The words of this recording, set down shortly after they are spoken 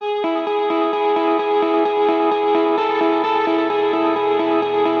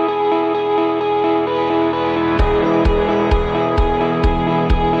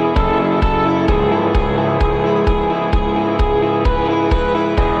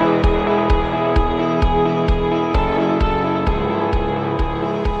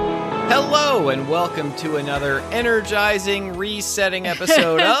welcome to another energizing, resetting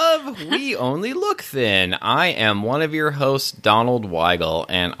episode of We Only Look Thin. I am one of your hosts, Donald Weigel,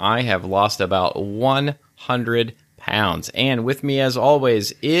 and I have lost about 100 pounds. And with me, as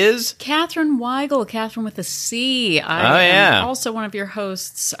always, is Catherine Weigel, Catherine with a C. I am also one of your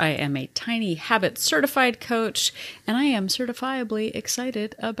hosts. I am a Tiny Habits certified coach, and I am certifiably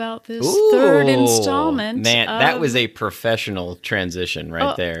excited about this third installment. Man, that was a professional transition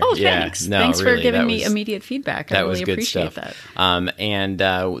right there. Oh, thanks. Yeah, thanks really, for giving me immediate feedback. I really appreciate that. And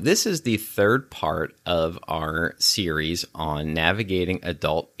this is the third part of our series on navigating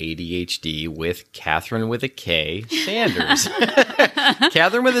adult ADHD with Catherine with a K Sanders.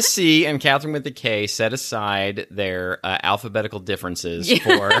 Catherine with a C and Catherine with a K set aside their alphabetical differences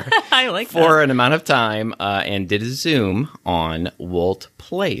for an amount of time and did a Zoom on Wolt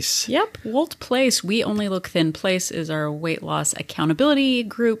Place. Yep, Wolt Place. We Only Look Thin Place is our weight loss accountability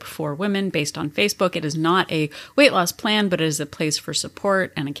group for women based on Facebook. It is not a weight loss plan, but it is a place for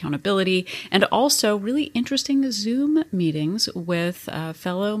support and accountability, and also really interesting Zoom meetings with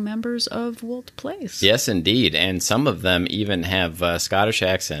fellow members of Wolt Place. Yes, indeed. And some of them even have Scottish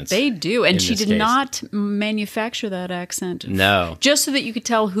accents. They do. And she did not manufacture that accent. No. Just so that you could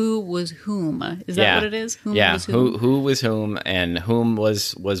tell who was whom. Is that what it is? Whom was whom? Who was whom and whom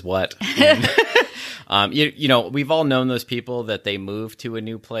was what. And, we've all known those people that they move to a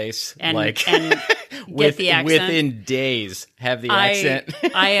new place. And get the accent. Within days have the accent.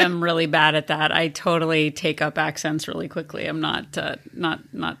 I am really bad at that. I totally take up accents really quickly. I'm not a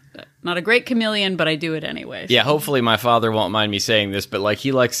great chameleon, but I do it anyway. So. Yeah, hopefully my father won't mind me saying this, but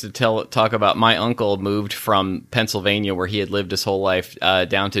he likes to talk about my uncle moved from Pennsylvania, where he had lived his whole life,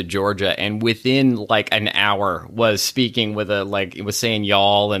 down to Georgia, and within an hour was speaking with it was saying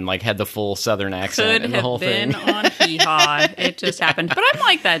y'all and had the full Southern accent and the whole thing. Could have been on hee-haw. It just happened. But I'm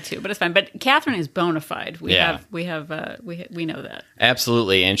like that too, but it's fine. But Catherine is bona fide. We know that.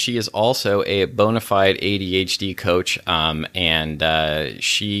 Absolutely. And she is also a bona fide ADHD coach. And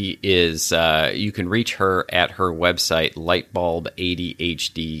she is, you can reach her at her website,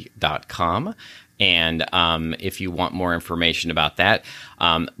 lightbulbadhd.com. And if you want more information about that.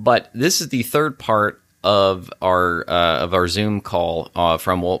 But this is the third part of our Zoom call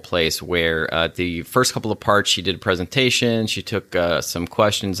from Wolt Place, where the first couple of parts she did a presentation, she took some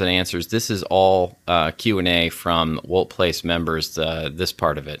questions and answers. This is all Q&A from Wolt Place members, this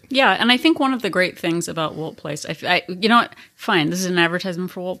part of it. Yeah, and I think one of the great things about Wolt Place, you know what? Fine, this is an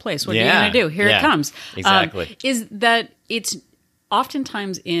advertisement for Wolt Place. What are you going to do? Here it comes. Exactly. Is that it's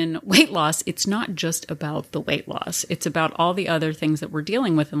oftentimes in weight loss, it's not just about the weight loss. It's about all the other things that we're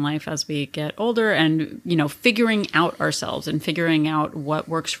dealing with in life as we get older and, figuring out ourselves and figuring out what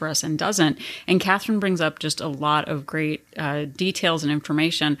works for us and doesn't. And Catherine brings up just a lot of great details and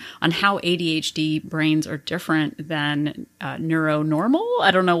information on how ADHD brains are different than neuronormal.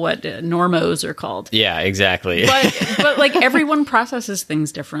 I don't know what normos are called. Yeah, exactly. But everyone processes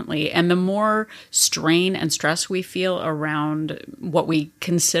things differently. And the more strain and stress we feel around what we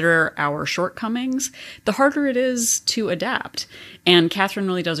consider our shortcomings, the harder it is to adapt. And Catherine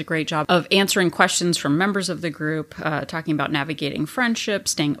really does a great job of answering questions from members of the group, talking about navigating friendship,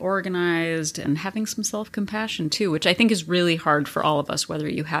 staying organized, and having some self-compassion too, which I think is really hard for all of us, whether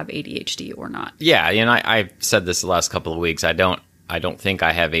you have ADHD or not. Yeah, and I've said this the last couple of weeks. I don't think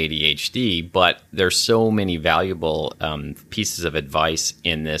I have ADHD, but there's so many valuable pieces of advice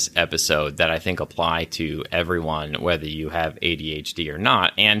in this episode that I think apply to everyone, whether you have ADHD or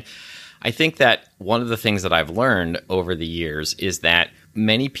not. And I think that one of the things that I've learned over the years is that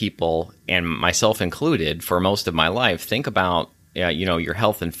many people, and myself included, for most of my life, think about your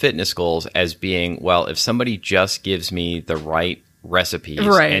health and fitness goals as being, well, if somebody just gives me the right recipes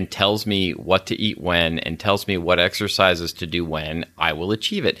and tells me what to eat when and tells me what exercises to do when, I will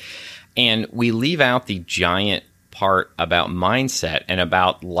achieve it. And we leave out the giant part about mindset and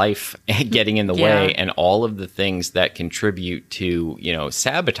about life getting in the way and all of the things that contribute to,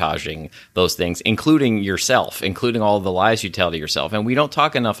 sabotaging those things, including yourself, including all the lies you tell to yourself. And we don't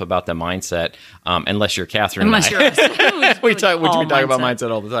talk enough about the mindset unless you're Catherine. Unless you're us. we talk about mindset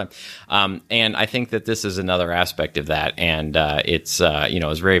all the time. And I think that this is another aspect of that. And it's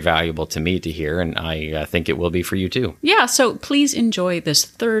very valuable to me to hear. And I think it will be for you too. Yeah. So please enjoy this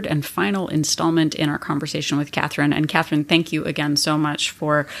third and final installment in our conversation with Catherine. And Catherine, thank you again so much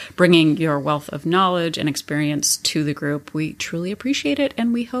for bringing your wealth of knowledge and experience to the group. We truly appreciate it,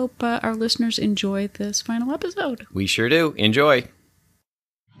 and we hope our listeners enjoy this final episode. We sure do. Enjoy.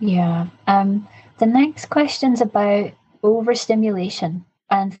 Yeah. The next question's about overstimulation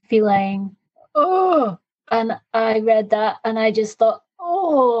and feeling, and I read that and I just thought,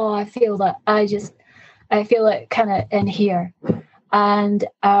 oh, I feel that. I feel it kind of in here. And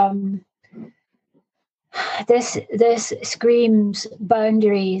this screams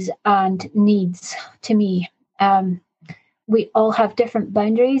boundaries and needs to me. We all have different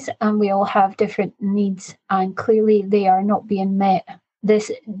boundaries and we all have different needs, and clearly they are not being met.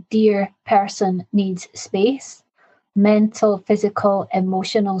 This dear person needs space, mental, physical,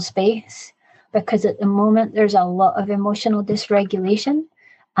 emotional space, because at the moment there's a lot of emotional dysregulation,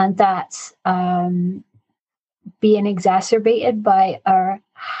 and that's being exacerbated by our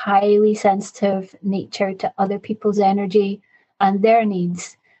highly sensitive nature to other people's energy and their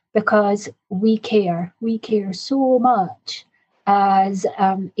needs, because we care so much. As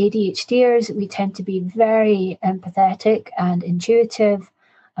ADHDers, we tend to be very empathetic and intuitive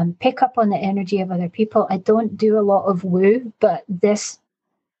and pick up on the energy of other people. I don't do a lot of woo, but this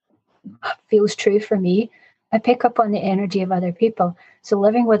feels true for me. I pick up on the energy of other people. So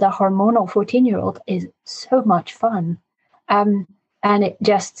living with a hormonal 14-year-old is so much fun. And it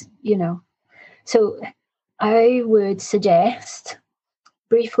just, so I would suggest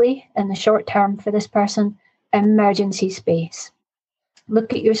briefly in the short term for this person, emergency space.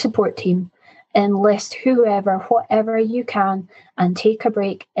 Look at your support team, enlist whoever, whatever you can, and take a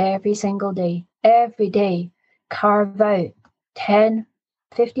break every single day. Every day, carve out 10,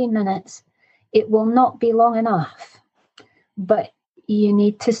 15 minutes. It will not be long enough, but you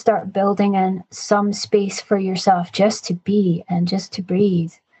need to start building in some space for yourself just to be and just to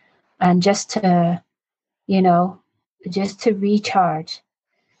breathe and just to, just to recharge.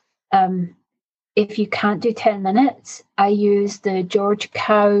 If you can't do 10 minutes, I use the George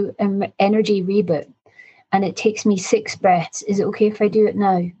Cow Energy Reboot, and it takes me 6 breaths. Is it okay if I do it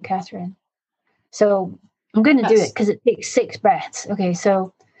now, Catherine? So I'm going to do it because it takes 6 breaths. Okay,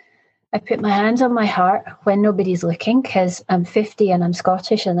 so I put my hands on my heart when nobody's looking, because I'm 50 and I'm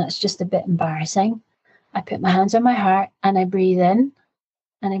Scottish, and that's just a bit embarrassing. I put my hands on my heart and I breathe in,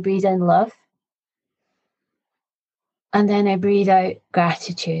 and I breathe in love. And then I breathe out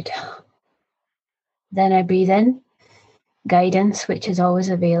gratitude. Then I breathe in guidance, which is always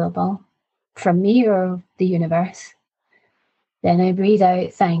available from me or the universe. Then I breathe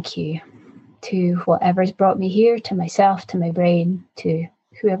out thank you to whatever's brought me here, to myself, to my brain, to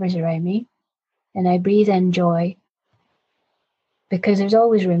whoever's around me. And I breathe in joy, because there's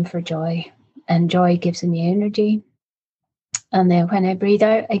always room for joy, and joy gives me energy. And then when I breathe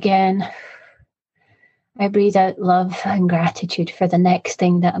out again, I breathe out love and gratitude for the next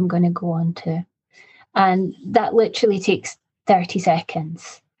thing that I'm going to go on to. And that literally takes 30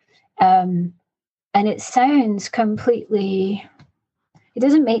 seconds. And it sounds completely, it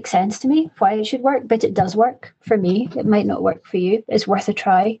doesn't make sense to me why it should work, but it does work for me. It might not work for you. It's worth a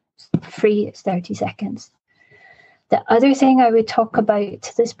try. It's free. It's 30 seconds. The other thing I would talk about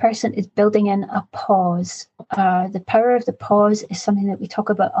to this person is building in a pause. The power of the pause is something that we talk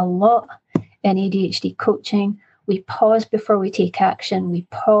about a lot in ADHD coaching. We pause before we take action. We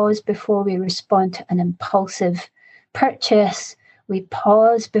pause before we respond to an impulsive purchase. We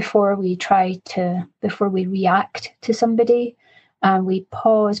pause before we react to somebody. And we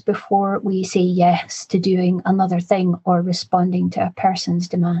pause before we say yes to doing another thing or responding to a person's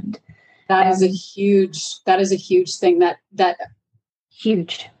demand. That is a huge thing, that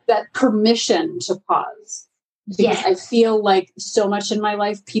huge. That permission to pause. Because yes. I feel like so much in my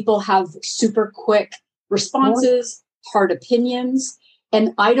life, people have super quick responses, hard opinions.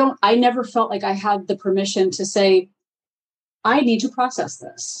 And I never felt like I had the permission to say, I need to process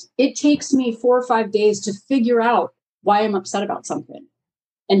this. It takes me 4 or 5 days to figure out why I'm upset about something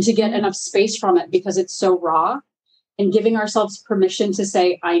and to get enough space from it, because it's so raw, and giving ourselves permission to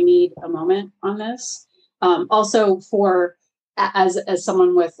say, I need a moment on this. Also as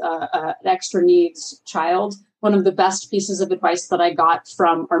someone with an extra needs child, one of the best pieces of advice that I got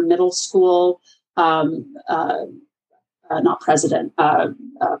from our middle school, not president, what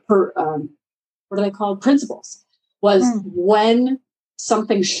are they called? Principals, was when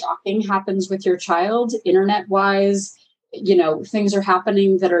something shocking happens with your child, internet wise, things are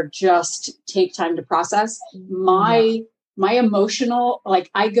happening that are just take time to process. My emotional,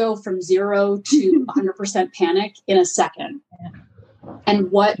 I go from 0 to 100% panic in a second. And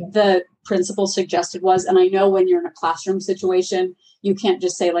what the principal suggested was, and I know when you're in a classroom situation, you can't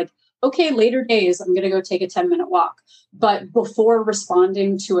just say okay, later days, I'm going to go take a 10-minute walk. But before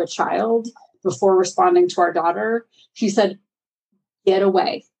responding to a child, before responding to our daughter, she said, get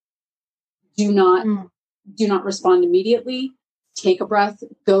away. Do not respond immediately. Take a breath,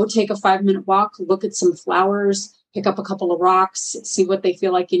 go take a 5-minute walk, look at some flowers, pick up a couple of rocks, see what they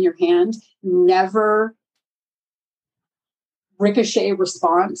feel like in your hand. Never ricochet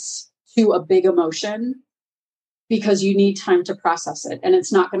response to a big emotion because you need time to process it. And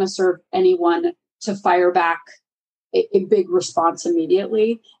it's not going to serve anyone to fire back a big response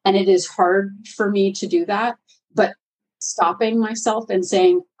immediately. And it is hard for me to do that. But stopping myself and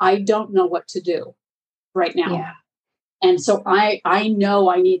saying, I don't know what to do right now. Yeah. And so I know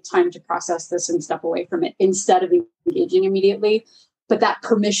I need time to process this and step away from it instead of engaging immediately. But that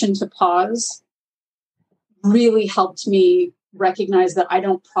permission to pause really helped me recognize that I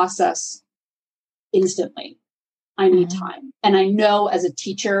don't process instantly. I need time. And I know as a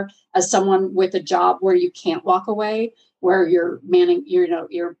teacher, as someone with a job where you can't walk away, where you're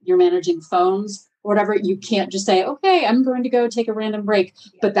managing phones or whatever, you can't just say, okay, I'm going to go take a random break.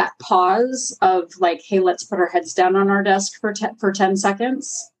 Yeah. But that pause of like, hey, let's put our heads down on our desk for 10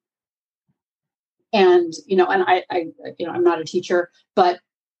 seconds. And, and I'm not a teacher, but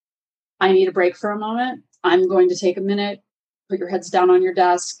I need a break for a moment. I'm going to take a minute, put your heads down on your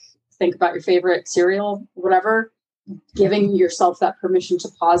desk, think about your favorite cereal, whatever, giving yourself that permission to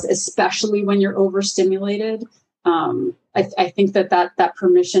pause, especially when you're overstimulated. I think that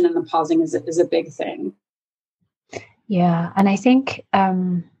permission and the pausing is a big thing. Yeah. And I think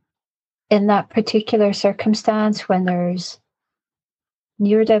in that particular circumstance, when there's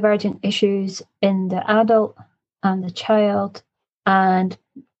neurodivergent issues in the adult and the child, and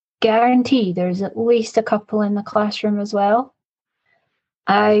guarantee there's at least a couple in the classroom as well,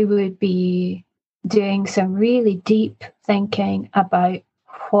 I would be doing some really deep thinking about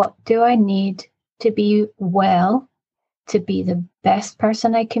what do I need to be well, to be the best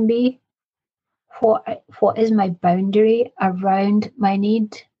person I can be? What is my boundary around my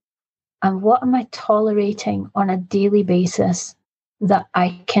need? And what am I tolerating on a daily basis that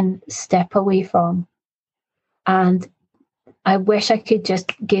I can step away from? And I wish I could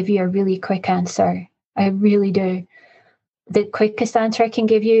just give you a really quick answer. I really do. The quickest answer I can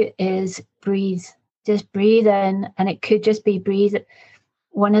give you is breathe. Just breathe in, and it could just be breathe.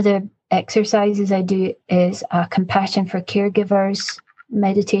 One of the exercises I do is a compassion for caregivers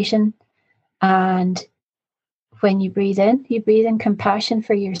meditation. And when you breathe in compassion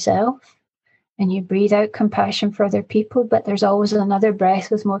for yourself, and you breathe out compassion for other people, but there's always another breath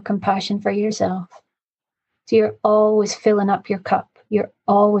with more compassion for yourself. So you're always filling up your cup. You're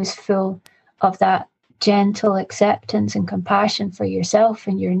always full of that gentle acceptance and compassion for yourself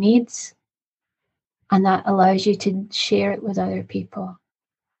and your needs. And that allows you to share it with other people.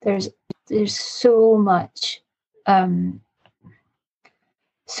 There's so much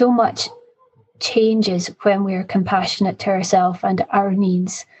changes when we're compassionate to ourselves and our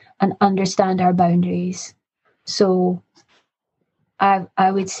needs and understand our boundaries. So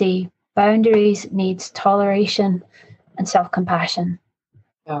I would say boundaries, needs, toleration, and self-compassion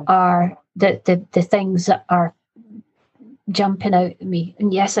are the things that are jumping out at me.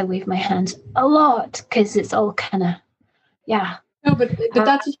 And yes, I wave my hands a lot because it's all kind of, yeah. No, but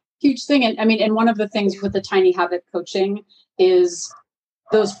that's a huge thing. And I mean, and one of the things with the tiny habit coaching is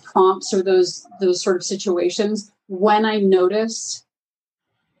those prompts or those sort of situations when I notice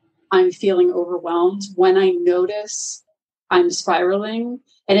I'm feeling overwhelmed, when I notice I'm spiraling,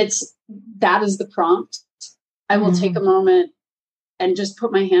 and that is the prompt, I will take a moment and just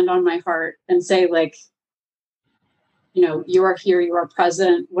put my hand on my heart and say, like, you are here, you are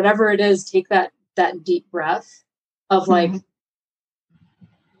present, whatever it is, take that deep breath of like,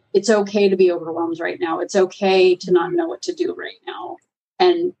 it's okay to be overwhelmed right now. It's okay to not know what to do right now.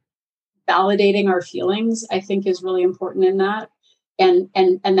 And validating our feelings, I think, is really important in that. And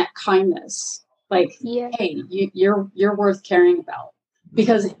that kindness, like, hey, you're worth caring about.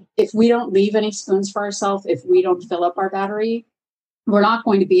 Because if we don't leave any spoons for ourselves, if we don't fill up our battery, we're not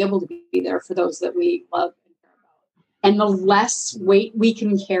going to be able to be there for those that we love and care about. And the less weight we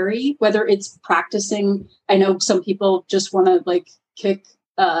can carry, whether it's practicing, I know some people just want to like kick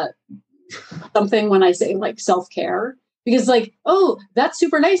something when I say like self-care, because like, oh, that's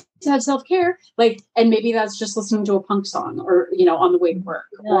super nice to have self-care. Like, and maybe that's just listening to a punk song or, on the way to work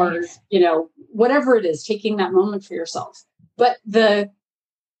or, whatever it is, taking that moment for yourself. But the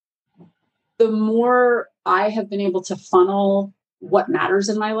more I have been able to funnel what matters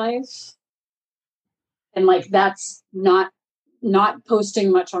in my life, and like, that's not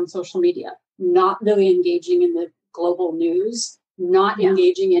posting much on social media, not really engaging in the global news, not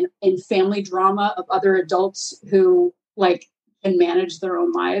engaging in family drama of other adults who like can manage their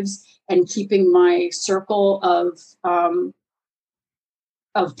own lives, and keeping my circle of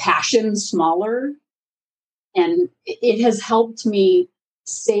passion smaller. And it has helped me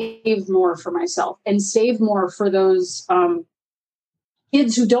save more for myself and save more for those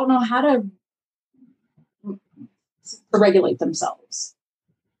kids who don't know how to to regulate themselves.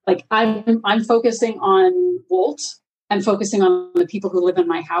 Like I'm focusing on Wolt. I'm focusing on the people who live in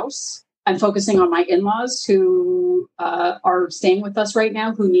my house. I'm focusing on my in-laws who are staying with us right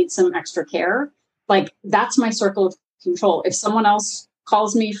now, who need some extra care. Like that's my circle of control. If someone else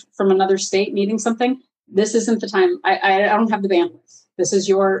calls me from another state needing something, this isn't the time. I don't have the bandwidth. This is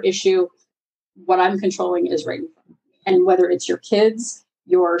your issue. What I'm controlling is right in front of me. And whether it's your kids,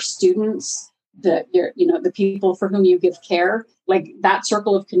 your students, the people for whom you give care, like that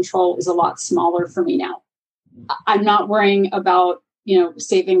circle of control is a lot smaller for me now. I'm not worrying about,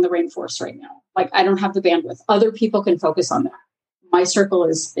 saving the rainforest right now. Like I don't have the bandwidth. Other people can focus on that. My circle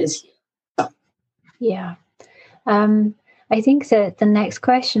is here. So. Yeah. I think that the next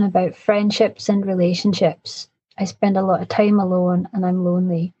question about friendships and relationships, I spend a lot of time alone and I'm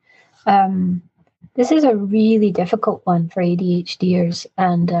lonely. This is a really difficult one for ADHDers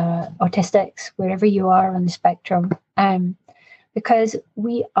and autistics, wherever you are on the spectrum, because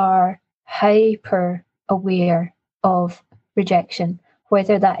we are hyper aware of rejection,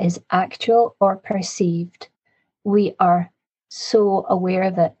 whether that is actual or perceived. We are so aware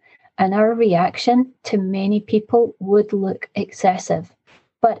of it. And our reaction to many people would look excessive,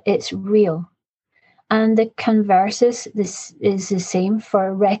 but it's real. And the converse is the same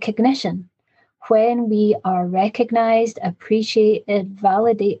for recognition. When we are recognized, appreciated,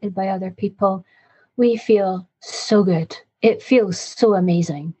 validated by other people, we feel so good. It feels so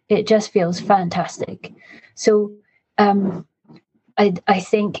amazing. It just feels fantastic. So I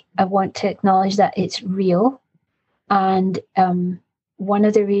think I want to acknowledge that it's real. And one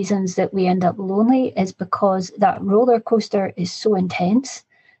of the reasons that we end up lonely is because that roller coaster is so intense.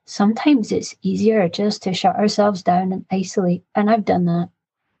 Sometimes it's easier just to shut ourselves down and isolate. And I've done that.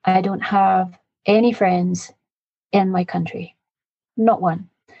 I don't have any friends in my country. Not one.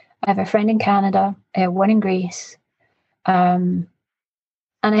 I have a friend in Canada, one in Greece. And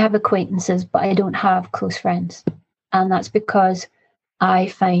I have acquaintances, but I don't have close friends. And that's because I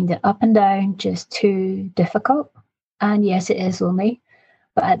find it up and down just too difficult. And yes, it is lonely.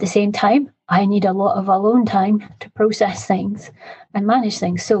 But at the same time, I need a lot of alone time to process things and manage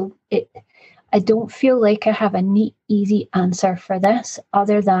things. So I don't feel like I have a neat, easy answer for this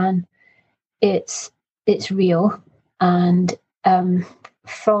other than it's real. And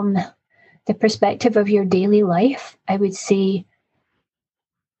from the perspective of your daily life, I would say,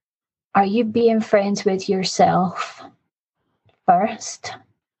 are you being friends with yourself first?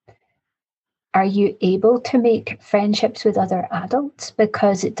 Are you able to make friendships with other adults?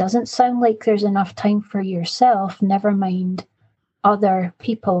 Because it doesn't sound like there's enough time for yourself, never mind other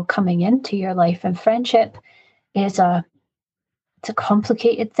people coming into your life. And friendship is it's a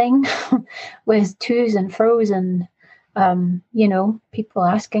complicated thing with to's and fro's and, people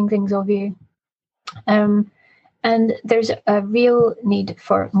asking things of you. And there's a real need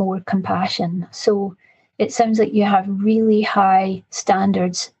for more compassion. So it sounds like you have really high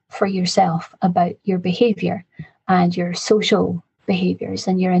standards for yourself about your behavior and your social behaviors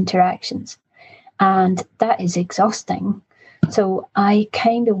and your interactions. And that is exhausting. So I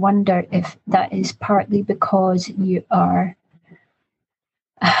kind of wonder if that is partly because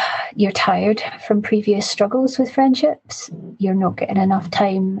you're tired from previous struggles with friendships. You're not getting enough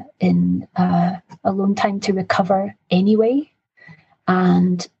time in alone time to recover anyway.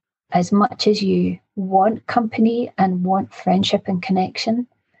 And as much as you want company and want friendship and connection,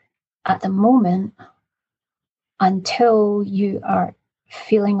 at the moment, until you are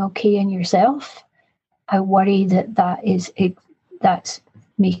feeling okay in yourself, I worry that's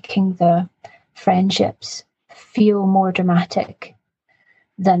making the friendships feel more dramatic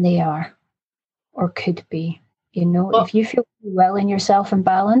than they are or could be. If you feel well in yourself and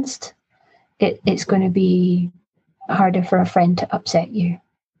balanced, it's going to be harder for a friend to upset you.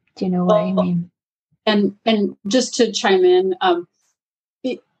 Do you know what I mean? And just to chime in,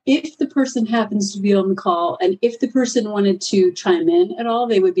 if the person happens to be on the call and if the person wanted to chime in at all,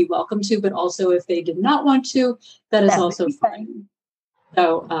 they would be welcome to, but also if they did not want to, that is also fine.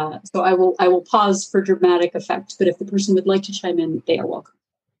 So I will pause for dramatic effect, but if the person would like to chime in, they are welcome.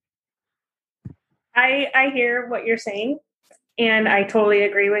 I hear what you're saying, and I totally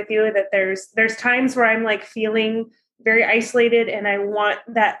agree with you that there's times where I'm like feeling very isolated and I want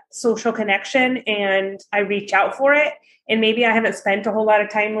that social connection and I reach out for it. And maybe I haven't spent a whole lot of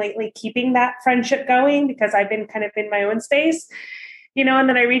time lately keeping that friendship going because I've been kind of in my own space, and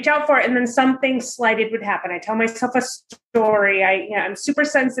then I reach out for it and then something slighted would happen. I tell myself a story. I'm super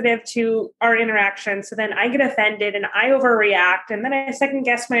sensitive to our interaction. So then I get offended and I overreact and then I second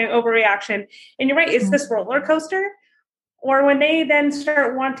guess my overreaction. And you're right. It's this roller coaster. Or when they then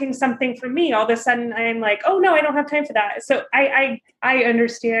start wanting something from me, all of a sudden I'm like, oh no, I don't have time for that. So I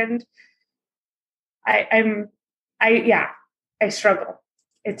understand. I struggle.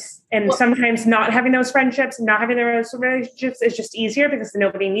 Sometimes not having those friendships, not having those relationships is just easier because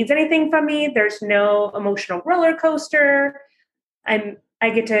nobody needs anything from me. There's no emotional roller coaster. I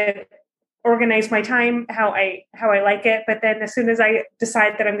get to organize my time how I like it. But then as soon as I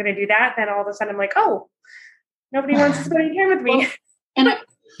decide that I'm going to do that, then all of a sudden I'm like, oh, nobody wants to spend time with me. Well, and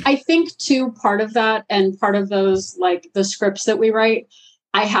I think too, part of that and part of those, like the scripts that we write,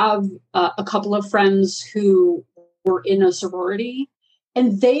 I have a couple of friends who were in a sorority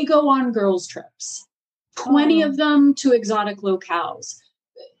and they go on girls' trips, 20 of them to exotic locales,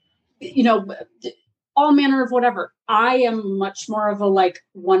 all manner of whatever. I am much more of a like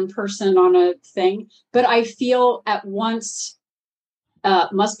one person on a thing, but I feel at once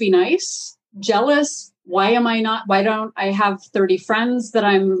must be nice, jealous. Why don't I have 30 friends that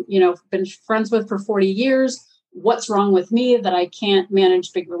I'm, been friends with for 40 years? What's wrong with me that I can't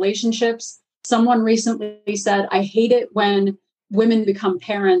manage big relationships? Someone recently said, I hate it when women become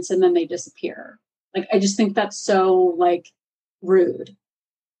parents and then they disappear. Like, I just think that's so like rude.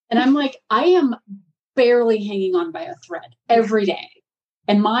 And I'm like, I am barely hanging on by a thread every day.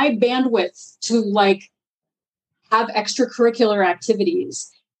 And my bandwidth to like have extracurricular activities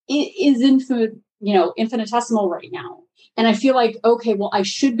is infinitesimal right now. And I feel like, okay, well, I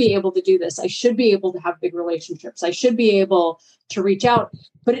should be able to do this. I should be able to have big relationships. I should be able to reach out,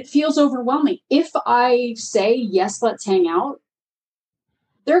 but it feels overwhelming. If I say, yes, let's hang out,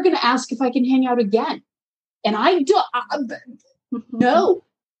 they're going to ask if I can hang out again. And I do, no,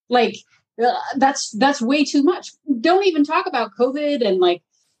 like that's way too much. Don't even talk about COVID and like,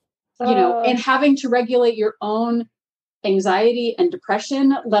 and having to regulate your own anxiety and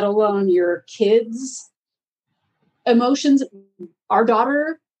depression, let alone your kids' emotions. Our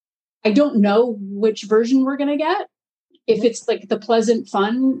daughter, I don't know which version we're going to get. If it's like the pleasant,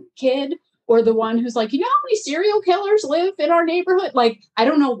 fun kid or the one who's like, how many serial killers live in our neighborhood? Like, I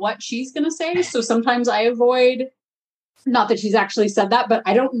don't know what she's going to say. So sometimes I avoid, not that she's actually said that, but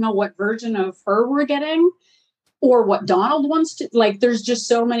I don't know what version of her we're getting or what Donald wants to, like, there's just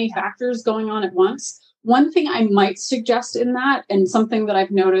so many factors going on at once. One thing I might suggest in that, and something that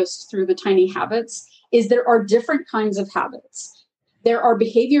I've noticed through the Tiny Habits, is there are different kinds of habits. There are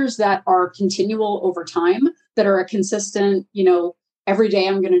behaviors that are continual over time, that are a consistent, every day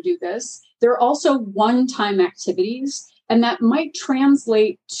I'm going to do this. There are also one-time activities, and that might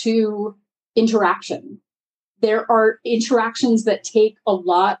translate to interaction. There are interactions that take a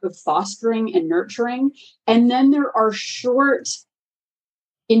lot of fostering and nurturing, and then there are short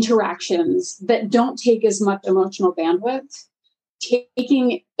interactions that don't take as much emotional bandwidth.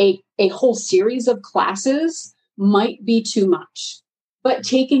 Taking a whole series of classes might be too much, but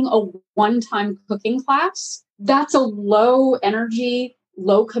taking a one-time cooking class, that's a low energy,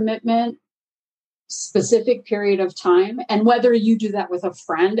 low commitment, specific period of time. And whether you do that with a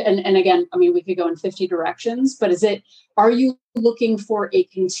friend, and again, I mean, we could go in 50 directions, but are you looking for a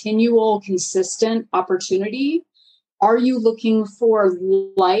continual, consistent opportunity? Are you looking for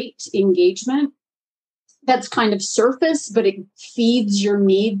light engagement that's kind of surface, but it feeds your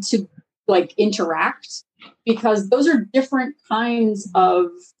need to like interact? Because those are different kinds of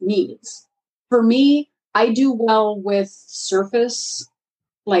needs. For me, I do well with surface.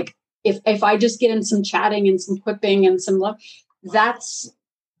 Like if I just get in some chatting and some quipping and some love, that's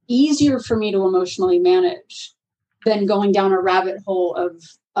easier for me to emotionally manage than going down a rabbit hole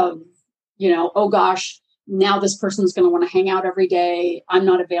of oh gosh, now this person's going to want to hang out every day. I'm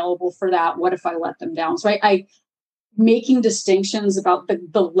not available for that. What if I let them down? So I making distinctions about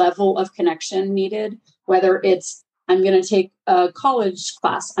the level of connection needed, whether it's I'm going to take a college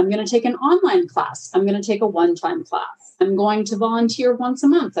class, I'm going to take an online class, I'm going to take a one-time class, I'm going to volunteer once a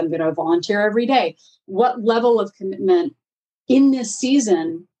month, I'm going to volunteer every day. What level of commitment in this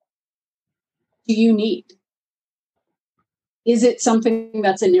season do you need? Is it something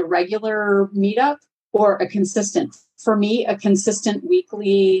that's an irregular meetup or a consistent? For me, a consistent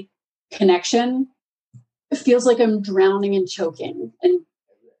weekly connection, it feels like I'm drowning and choking.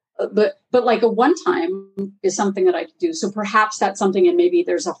 But like a one time is something that I could do. So perhaps that's something, and maybe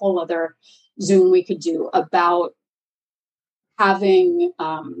there's a whole other Zoom we could do about having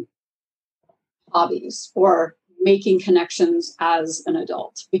hobbies or making connections as an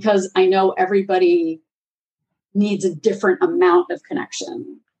adult, because I know everybody needs a different amount of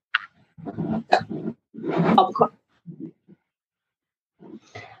connection.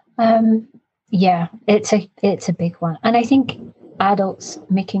 Yeah, it's a big one. And I think adults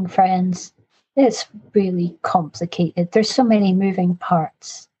making friends It's really complicated. There's so many moving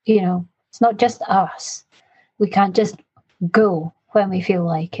parts. It's not just us. We can't just go when we feel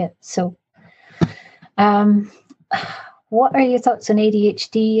like it. So, what are your thoughts on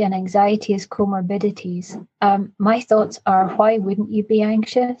ADHD and anxiety as comorbidities? My thoughts are, why wouldn't you be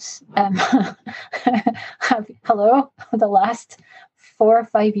anxious? Hello, the last 4 or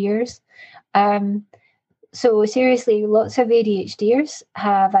 5 years. So seriously, lots of ADHDers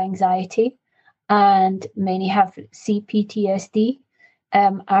have anxiety, and many have CPTSD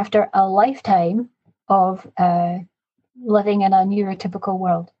after a lifetime of living in a neurotypical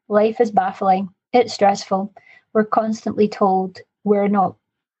world. Life is baffling. It's stressful. We're constantly told we're not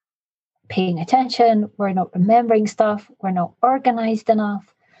paying attention, we're not remembering stuff, we're not organized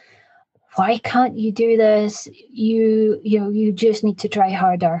enough. Why can't you do this? You just need to try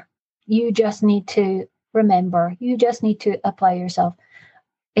harder. You just need to remember. You just need to apply yourself.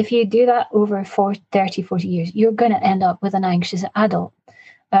 If you do that over 30, 40 years, you're going to end up with an anxious adult.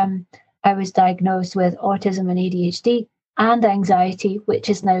 I was diagnosed with autism and ADHD and anxiety, which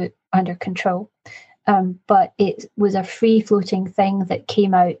is now under control. But it was a free-floating thing that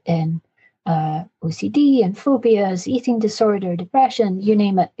came out in OCD and phobias, eating disorder, depression, you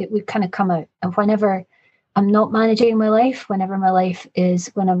name it. It would kind of come out. And whenever I'm not managing my life, when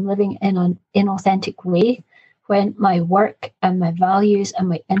I'm living in an inauthentic way, when my work and my values and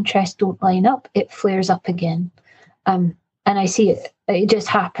my interests don't line up, it flares up again. And I see it just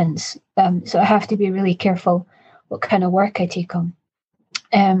happens. So I have to be really careful what kind of work I take on.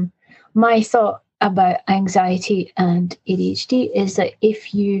 My thought about anxiety and ADHD is that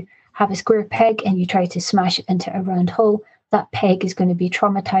if you have a square peg and you try to smash it into a round hole, that peg is going to be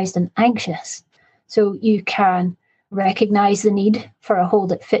traumatized and anxious. So you can recognize the need for a hole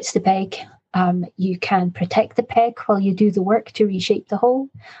that fits the peg. You can protect the peg while you do the work to reshape the hole,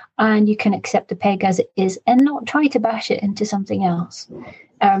 and you can accept the peg as it is and not try to bash it into something else.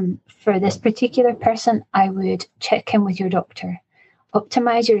 For this particular person, I would check in with your doctor.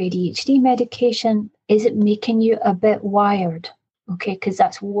 Optimize your ADHD medication. Is it making you a bit wired? Okay, because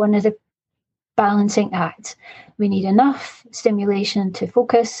that's one of the balancing acts. We need enough stimulation to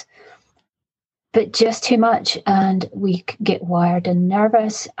focus, but just too much, and we get wired and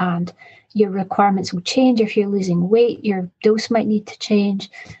nervous, and your requirements will change. If you're losing weight, your dose might need to change.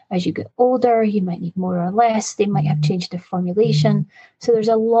 As you get older, you might need more or less. They might have changed the formulation. So there's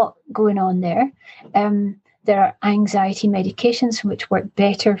a lot going on there. There are anxiety medications which work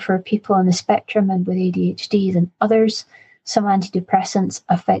better for people on the spectrum and with ADHD than others. Some antidepressants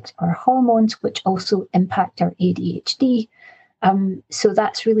affect our hormones, which also impact our ADHD. So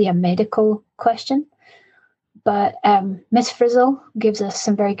that's really a medical question. But Miss Frizzle gives us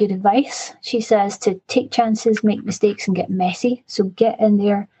some very good advice. She says to take chances, make mistakes, and get messy. So get in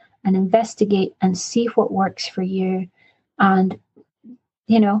there and investigate and see what works for you. And,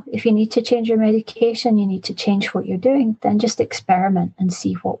 if you need to change your medication, you need to change what you're doing, then just experiment and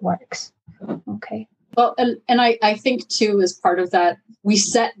see what works. Okay. Well, and I think, too, as part of that, we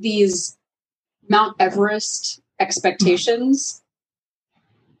set these Mount Everest expectations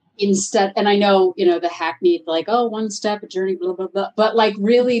instead. And I know, the hackneyed, like, one step, a journey, blah, blah, blah. But like,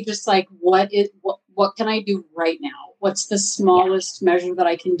 really just like, what can I do right now? What's the smallest measure that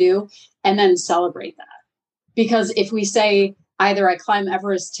I can do? And then celebrate that. Because if we say either I climb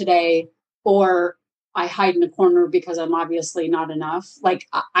Everest today or I hide in a corner because I'm obviously not enough, like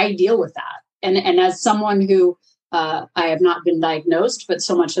I deal with that. And as someone who I have not been diagnosed, but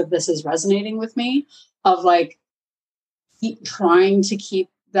so much of this is resonating with me, of like trying to keep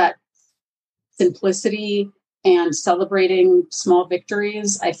that simplicity and celebrating small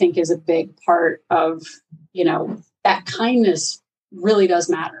victories, I think is a big part of, that kindness really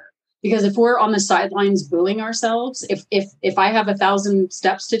does matter. Because if we're on the sidelines booing ourselves, if I have 1,000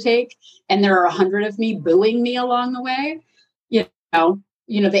 steps to take and there are 100 of me booing me along the way, the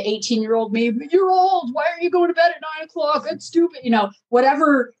 18-year-old me, you're old. Why are you going to bed at 9 o'clock? That's stupid.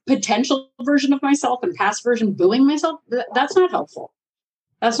 Whatever potential version of myself and past version booing myself, that's not helpful.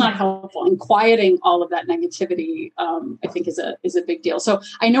 That's not helpful. And quieting all of that negativity, I think, is a big deal. So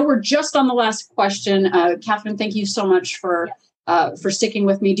I know we're just on the last question. Catherine, thank you so much for sticking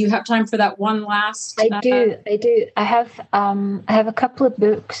with me. Do you have time for that one last? I do. I have a couple of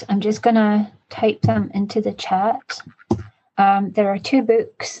books. I'm just going to type them into the chat. There are 2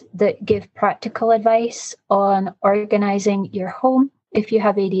 books that give practical advice on organizing your home if you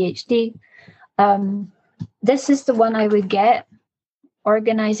have ADHD. This is the one I would get,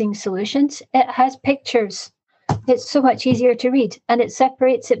 Organizing Solutions. It has pictures. It's so much easier to read, and it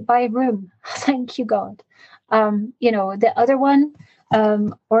separates it by room. Thank you, God. The other one,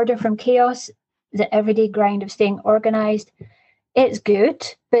 Order from Chaos, the everyday grind of staying organized, it's good.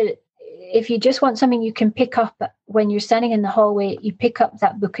 But if you just want something you can pick up when you're standing in the hallway, you pick up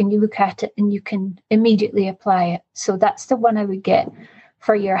that book and you look at it and you can immediately apply it. So that's the one I would get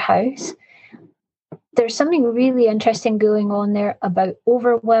for your house. There's something really interesting going on there about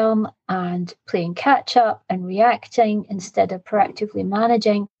overwhelm and playing catch up and reacting instead of proactively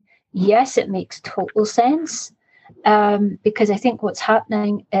managing. Yes, it makes total sense, because I think what's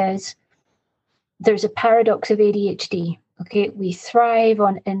happening is there's a paradox of ADHD. Okay, we thrive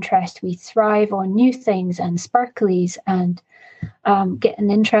on interest, we thrive on new things and sparklies and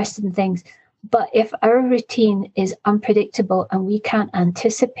getting interested in things. But if our routine is unpredictable and we can't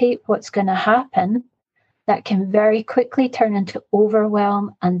anticipate what's going to happen, that can very quickly turn into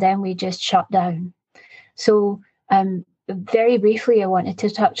overwhelm, and then we just shut down. So very briefly, I wanted to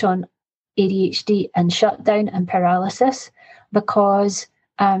touch on ADHD and shutdown and paralysis, because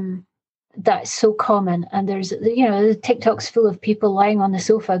that's so common. And there's, the TikTok's full of people lying on the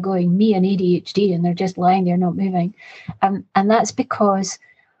sofa going, me and ADHD, and they're just lying there not moving. And that's because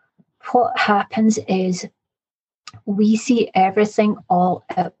what happens is we see everything all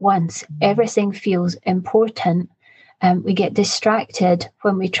at once. Everything feels important. We get distracted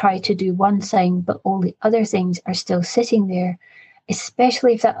when we try to do one thing, but all the other things are still sitting there,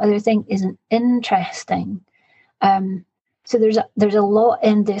 especially if that other thing isn't interesting. So there's a lot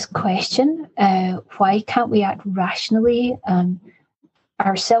in this question. Why can't we act rationally?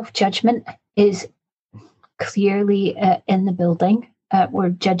 Our self-judgment is clearly in the building. We're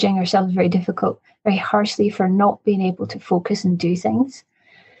judging ourselves very harshly for not being able to focus and do things.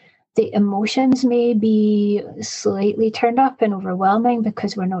 The emotions may be slightly turned up and overwhelming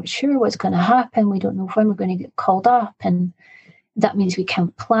because we're not sure what's going to happen. We don't know when we're going to get called up, and that means we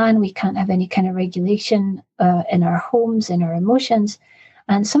can't plan. We can't have any kind of regulation in our homes, in our emotions.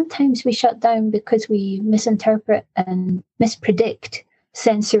 And sometimes we shut down because we misinterpret and mispredict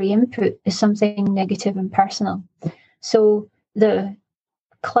sensory input as something negative and personal. So the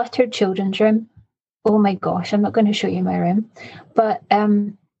cluttered children's room, oh my gosh, I'm not going to show you my room, but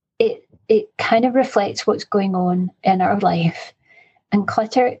it kind of reflects what's going on in our life. And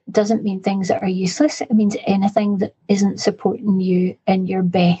clutter doesn't mean things that are useless. It means anything that isn't supporting you in your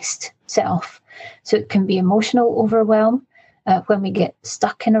best self. So it can be emotional overwhelm when we get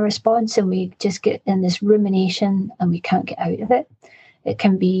stuck in a response and we just get in this rumination and we can't get out of it. It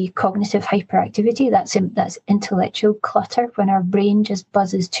can be cognitive hyperactivity. That's intellectual clutter, when our brain just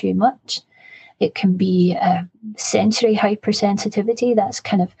buzzes too much. It can be sensory hypersensitivity. That's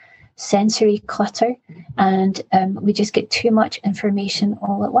kind of sensory clutter, and we just get too much information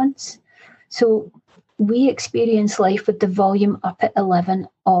all at once. So we experience life with the volume up at 11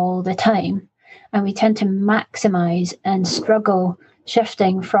 all the time, and we tend to maximize and struggle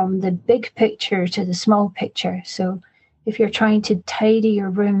shifting from the big picture to the small picture. So if you're trying to tidy your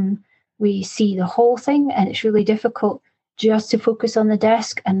room, we see the whole thing, and it's really difficult just to focus on the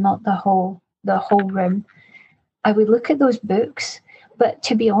desk and not the whole room. I would look at those books. But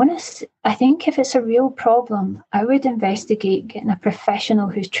to be honest, I think if it's a real problem, I would investigate getting a professional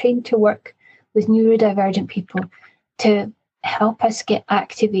who's trained to work with neurodivergent people to help us get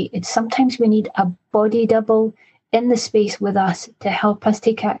activated. Sometimes we need a body double in the space with us to help us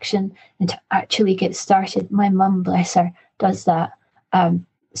take action and to actually get started. My mum, bless her, does that.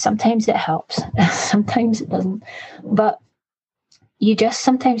 Sometimes it helps, sometimes it doesn't. But you just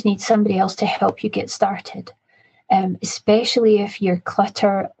sometimes need somebody else to help you get started. Especially if your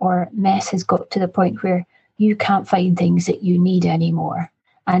clutter or mess has got to the point where you can't find things that you need anymore,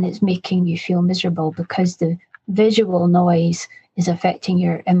 and it's making you feel miserable because the visual noise is affecting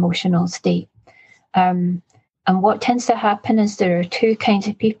your emotional state. And what tends to happen is there are two kinds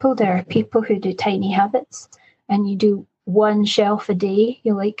of people. There are people who do tiny habits, and you do one shelf a day.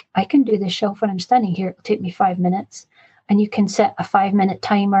 You're like, I can do this shelf when I'm standing here. It'll take me 5 minutes. And you can set a 5-minute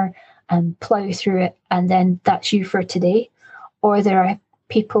timer and plow through it, and then that's you for today. Or there are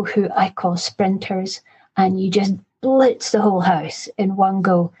people who I call sprinters, and you just blitz the whole house in one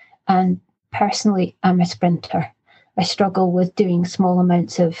go. And personally, I'm a sprinter. I struggle with doing small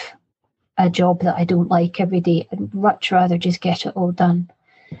amounts of a job that I don't like every day. I'd much rather just get it all done.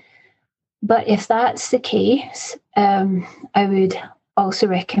 But if that's the case, I would also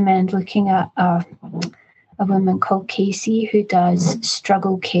recommend looking at a woman called Casey who does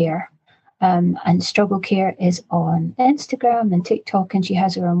struggle care. And Struggle Care is on Instagram and TikTok, and she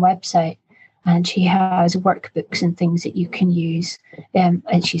has her own website, and she has workbooks and things that you can use. And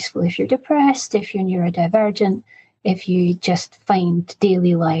it's useful if you're depressed, if you're neurodivergent, if you just find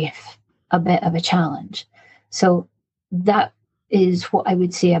daily life a bit of a challenge. So that is what I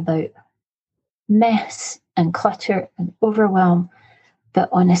would say about mess and clutter and overwhelm. But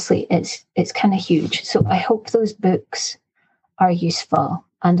honestly, it's kind of huge. So I hope those books are useful,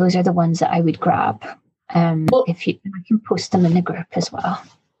 and those are the ones that I would grab. If I can post them in the group as well.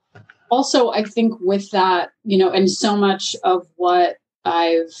 Also, I think with that, and so much of what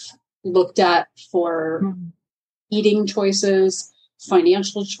I've looked at for eating choices,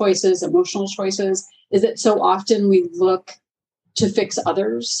 financial choices, emotional choices, is that so often we look to fix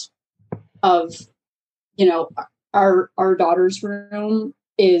others. Our daughter's room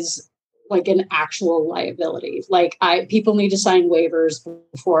is like an actual liability. Like people need to sign waivers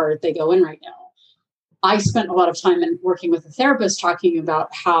before they go in right now. I spent a lot of time working with a therapist talking about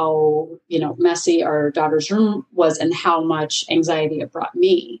how, messy our daughter's room was and how much anxiety it brought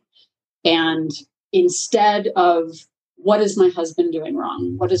me. And instead of what is my husband doing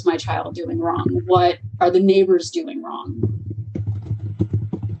wrong? What is my child doing wrong? What are the neighbors doing wrong?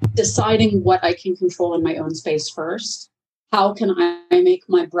 Deciding what I can control in my own space first. How can I make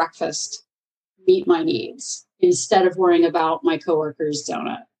my breakfast meet my needs instead of worrying about my coworker's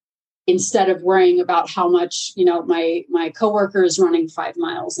donut? Instead of worrying about how much, my coworker is running 5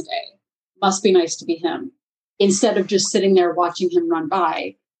 miles a day. Must be nice to be him. Instead of just sitting there watching him run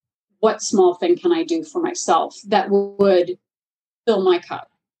by, what small thing can I do for myself that would fill my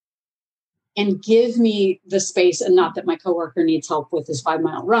cup and give me the space? And not that my coworker needs help with his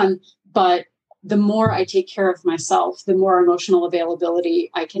 5-mile run, but the more I take care of myself, the more emotional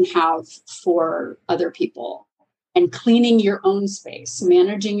availability I can have for other people. And cleaning your own space,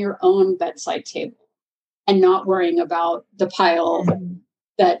 managing your own bedside table, and not worrying about the pile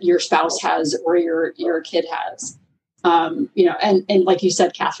that your spouse has or your kid has. And like you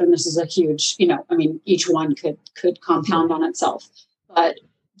said, Catherine, this is a huge, each one could compound on itself. But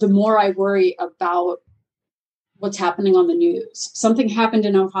the more I worry about what's happening on the news, something happened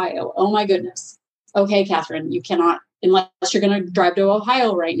in Ohio. Oh my goodness. Okay, Catherine, you cannot, unless you're going to drive to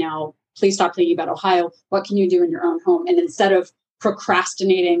Ohio right now, please stop thinking about Ohio. What can you do in your own home? And instead of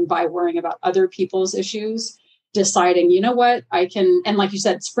procrastinating by worrying about other people's issues, deciding, you know what, I can, and like you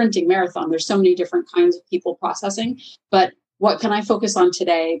said, sprinting marathon, there's so many different kinds of people processing, but what can I focus on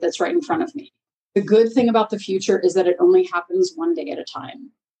today that's right in front of me? The good thing about the future is that it only happens one day at a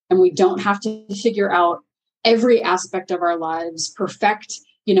time. And we don't have to figure out every aspect of our lives, perfect,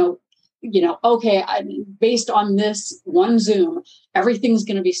 okay, based on this one Zoom, everything's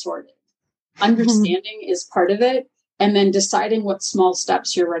going to be sorted. Understanding is part of it. And then deciding what small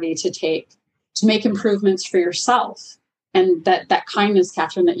steps you're ready to take to make improvements for yourself. And that kindness,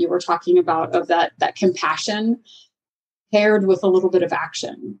 Catherine, that you were talking about, of that compassion paired with a little bit of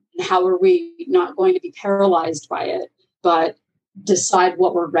action. And how are we not going to be paralyzed by it, but decide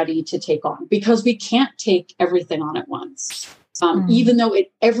what we're ready to take on? Because we can't take everything on at once. Even though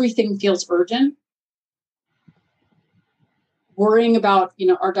everything feels urgent. Worrying about,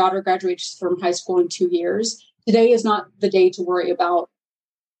 our daughter graduates from high school in 2 years. Today is not the day to worry about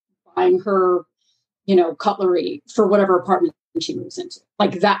buying her, cutlery for whatever apartment she moves into.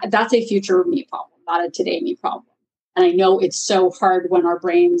 Like that's a future me problem, not a today me problem. And I know it's so hard when our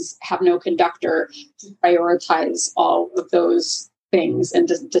brains have no conductor to prioritize all of those things and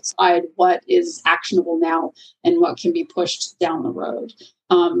to decide what is actionable now and what can be pushed down the road.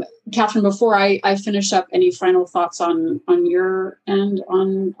 Catherine, before I finish up, any final thoughts on your end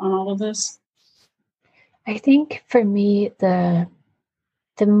on all of this? I think for me, the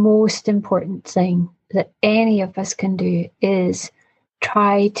most important thing that any of us can do is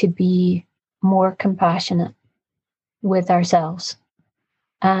try to be more compassionate with ourselves.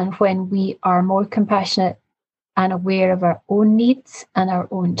 And when we are more compassionate and aware of our own needs and our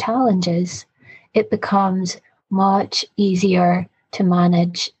own challenges, it becomes much easier to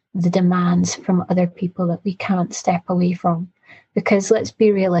manage the demands from other people that we can't step away from. Because let's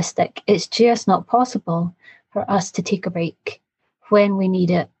be realistic, it's just not possible for us to take a break when we need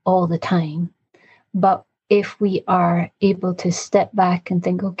it all the time. But if we are able to step back and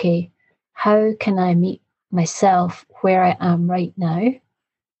think, okay, how can I meet myself where I am right now?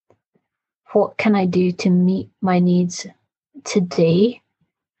 What can I do to meet my needs today?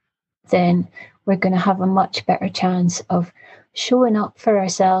 Then we're going to have a much better chance of showing up for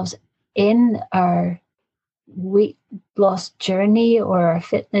ourselves in our weight loss journey or our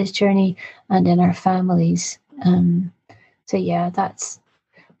fitness journey and in our families.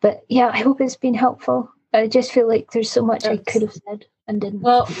 But I hope it's been helpful. I just feel like there's so much I could have said and didn't.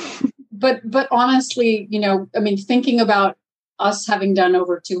 Well, but honestly, thinking about us having done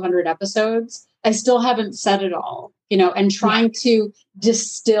over 200 episodes, I still haven't said it all, and trying to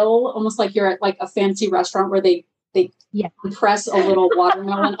distill, almost like you're at like a fancy restaurant where they they compress a little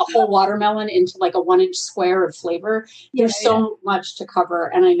watermelon, a whole watermelon into like a 1-inch square of flavor. There's so much to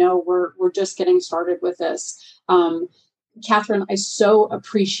cover. And I know we're just getting started with this. Catherine, I so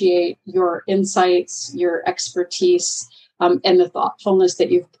appreciate your insights, your expertise, and the thoughtfulness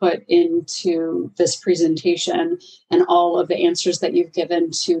that you've put into this presentation and all of the answers that you've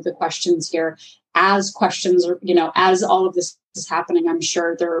given to the questions here. As questions, as all of this is happening, I'm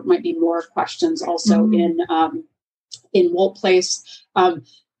sure there might be more questions also in Wolt Place.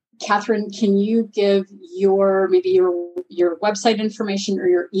 Catherine, can you give your website information or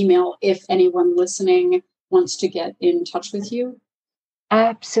your email if anyone listening wants to get in touch with you?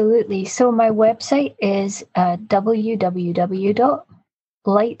 Absolutely. So my website is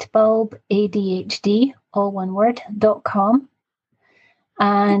www.lightbulbadhd.com.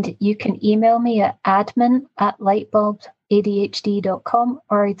 And you can email me at admin@lightbulbadhd.com,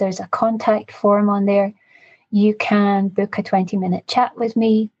 or there's a contact form on there. You can book a 20-minute chat with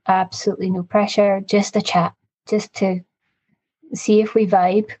me. Absolutely no pressure, just a chat, just to see if we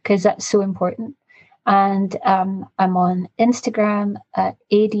vibe, because that's so important. And I'm on Instagram at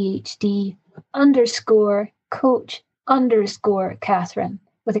ADHD_coach_Catherine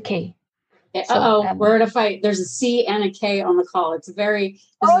with a K. So, we're in a fight. There's a C and a K on the call. It's this is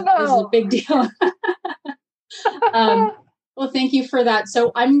a big deal. Well, thank you for that.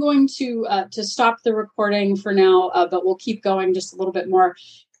 So I'm going to stop the recording for now, but we'll keep going just a little bit more.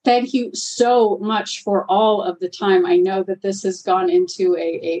 Thank you so much for all of the time. I know that this has gone into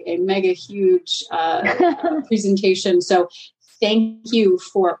a mega huge presentation. So thank you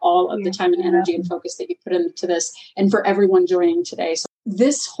for all of the time and energy and focus that you put into this, and for everyone joining today. So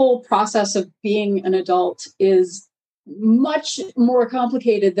this whole process of being an adult is much more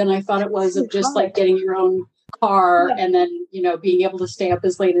complicated than I thought it was, of just like getting your own car and then, being able to stay up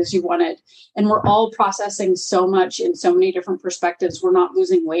as late as you wanted. And we're all processing so much in so many different perspectives. We're not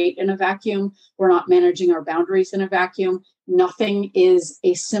losing weight in a vacuum. We're not managing our boundaries in a vacuum. Nothing is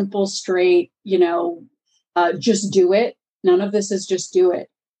a simple, straight, just do it. None of this is just do it.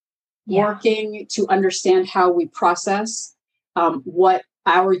 Working to understand how we process what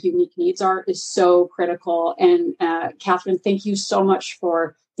our unique needs are is so critical. And Catherine, thank you so much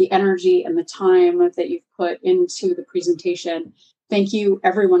for the energy and the time that you've put into the presentation. Thank you,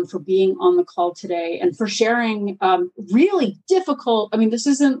 everyone, for being on the call today and for sharing really difficult. I mean, this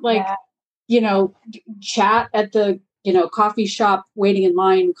isn't like, chat at the, coffee shop, waiting in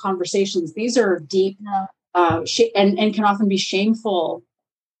line conversations. These are deep and can often be shameful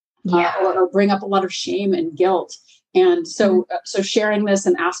or bring up a lot of shame and guilt. And so sharing this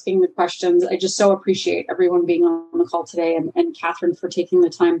and asking the questions, I just so appreciate everyone being on the call today, and Catherine for taking the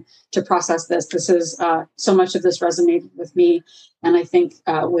time to process this. This is so much of this resonated with me, and I think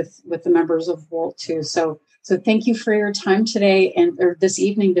with the members of Wolt too. So thank you for your time today or this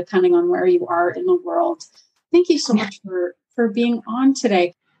evening, depending on where you are in the world. Thank you so much for being on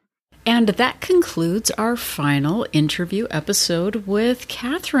today. And that concludes our final interview episode with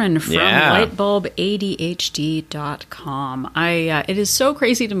Catherine from lightbulbadhd.com. It is so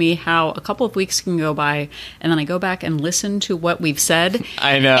crazy to me how a couple of weeks can go by and then I go back and listen to what we've said.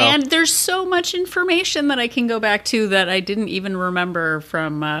 I know. And there's so much information that I can go back to that I didn't even remember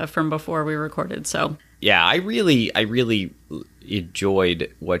from before we recorded. So yeah, I really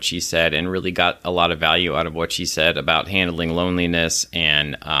enjoyed what she said and really got a lot of value out of what she said about handling loneliness.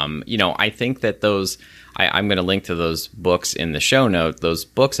 And, I think that I'm going to link to those books in the show note, those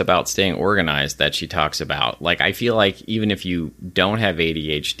books about staying organized that she talks about. Like, I feel like even if you don't have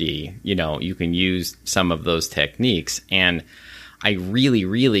ADHD, you can use some of those techniques. And I really,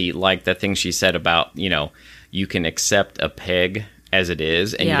 really like the thing she said about, you can accept a peg as it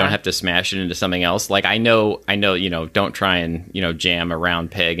is, and you don't have to smash it into something else. Like I know, don't try and, jam a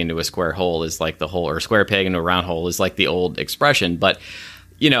round peg into a square hole is like the whole, or square peg into a round hole is like the old expression. But,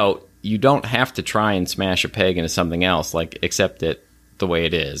 you don't have to try and smash a peg into something else, like accept it the way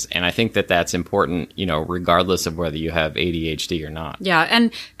it is. And I think that that's important, regardless of whether you have ADHD or not. Yeah.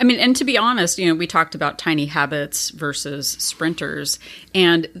 And I mean, and to be honest, we talked about tiny habits versus sprinters.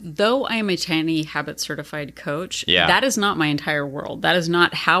 And though I am a tiny habit certified coach, that is not my entire world. That is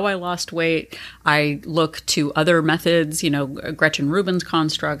not how I lost weight. I look to other methods, Gretchen Rubin's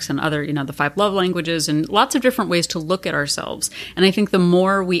constructs and other, the 5 love languages and lots of different ways to look at ourselves. And I think the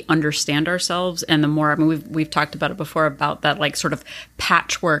more we understand ourselves and the more, we've talked about it before, about that like sort of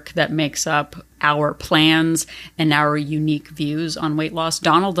patchwork that makes up our plans and our unique views on weight loss.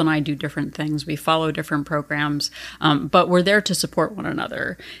 Donald and I do different things. We follow different programs, but we're there to support one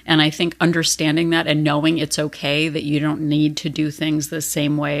another. And I think understanding that and knowing it's okay that you don't need to do things the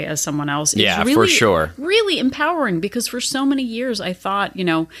same way as someone else is really, for sure, really empowering, because for so many years I thought,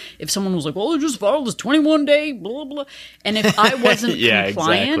 if someone was like, well, I just followed this 21-day blah, blah, and if I wasn't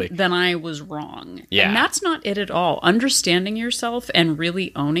compliant, then I was wrong. Yeah. And that's not it at all. Understanding yourself and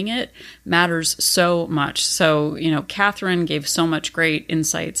really owning it matters so much. So, Catherine gave so much great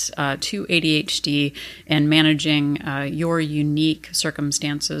insights to ADHD and managing your unique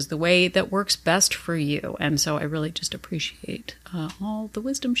circumstances the way that works best for you. And so I really just appreciate all the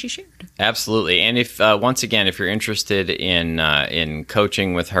wisdom she shared. Absolutely. And if once again, if you're interested in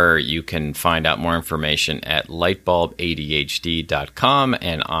coaching with her, you can find out more information at lightbulbadhd.com,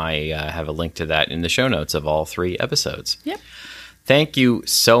 and I have a link to that in the show notes of all 3 episodes. Yep. Thank you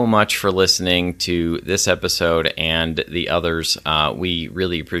so much for listening to this episode and the others. We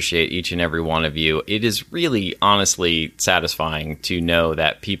really appreciate each and every one of you. It is really, honestly satisfying to know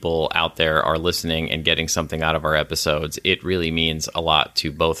that people out there are listening and getting something out of our episodes. It really means a lot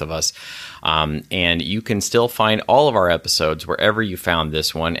to both of us. And you can still find all of our episodes wherever you found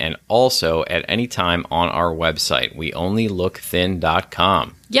this one, and also at any time on our website,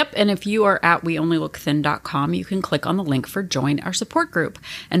 weonlylookthin.com. Yep, and if you are at weonlylookthin.com, you can click on the link for Join Our Support Group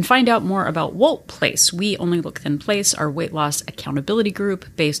and find out more about Wolt Place. We Only Look Thin Place, our weight loss accountability group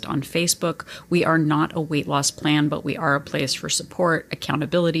based on Facebook. We are not a weight loss plan, but we are a place for support,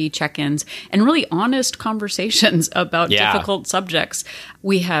 accountability, check-ins, and really honest conversations about difficult subjects.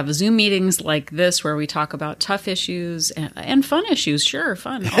 We have Zoom meetings like this where we talk about tough issues and fun issues. Sure,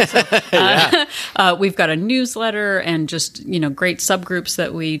 fun also. We've got a newsletter and just, great subgroups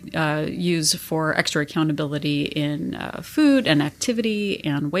that we use for extra accountability in food and activity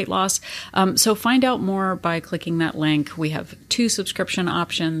and weight loss. So find out more by clicking that link. We have 2 subscription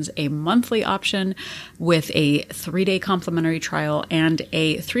options, a monthly option with a 3-day complimentary trial and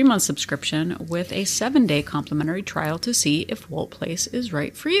a 3-month subscription with a 7-day complimentary trial to see if Wolt Place is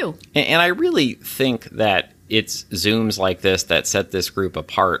right for you. And I really think that it's Zooms like this that set this group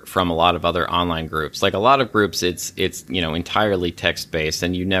apart from a lot of other online groups. Like a lot of groups, it's entirely text-based,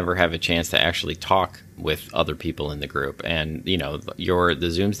 and you never have a chance to actually talk with other people in the group. And, the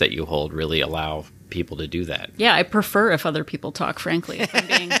Zooms that you hold really allow people to do that. Yeah, I prefer if other people talk, frankly, if I'm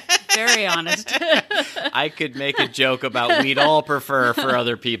being very honest. I could make a joke about we'd all prefer for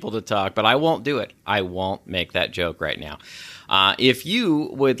other people to talk, but I won't do it. I won't make that joke right now. If you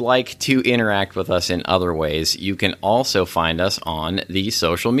would like to interact with us in other ways, you can also find us on the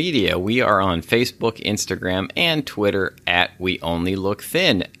social media. We are on Facebook, Instagram, and Twitter at We Only Look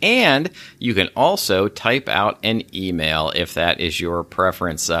Thin. And you can also type out an email if that is your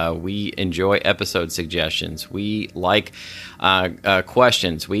preference. We enjoy episode suggestions. We like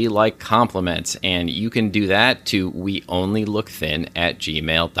questions. We like compliments. And you can do that to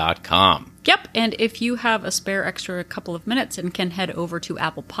weonlylookthin@gmail.com. Yep, and if you have a spare extra couple of minutes and can head over to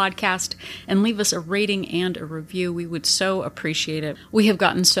Apple Podcast and leave us a rating and a review, we would so appreciate it. We have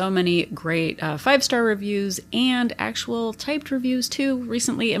gotten so many great 5-star reviews and actual typed reviews too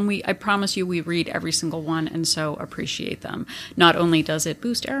recently, and I promise you we read every single one and so appreciate them. Not only does it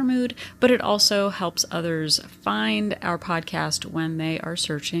boost our mood, but it also helps others find our podcast when they are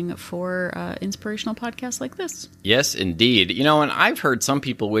searching for inspirational podcasts like this. Yes, indeed. And I've heard some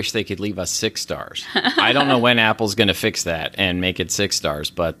people wish they could leave us 6 stars. I don't know when Apple's going to fix that and make it 6 stars,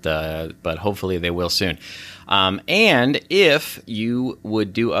 but hopefully they will soon. And if you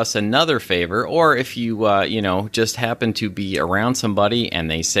would do us another favor, or if you just happen to be around somebody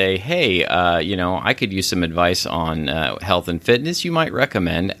and they say, hey, I could use some advice on health and fitness, you might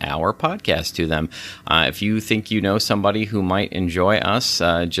recommend our podcast to them. If you think you know somebody who might enjoy us,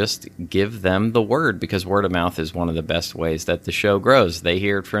 just give them the word, because word of mouth is one of the best ways that the show grows. They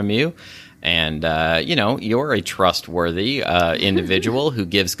hear it from you. And, you're a trustworthy individual who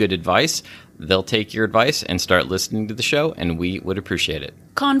gives good advice. They'll take your advice and start listening to the show, and we would appreciate it.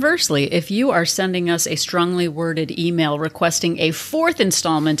 Conversely, if you are sending us a strongly worded email requesting a 4th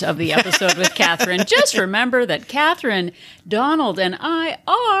installment of the episode with Catherine, just remember that Catherine, Donald, and I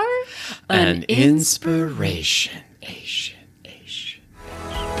are an inspiration.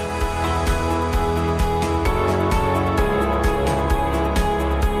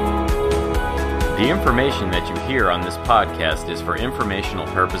 The information that you hear on this podcast is for informational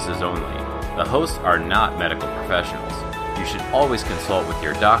purposes only. The hosts are not medical professionals. You should always consult with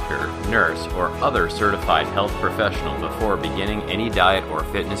your doctor, nurse, or other certified health professional before beginning any diet or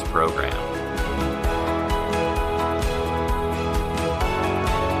fitness program.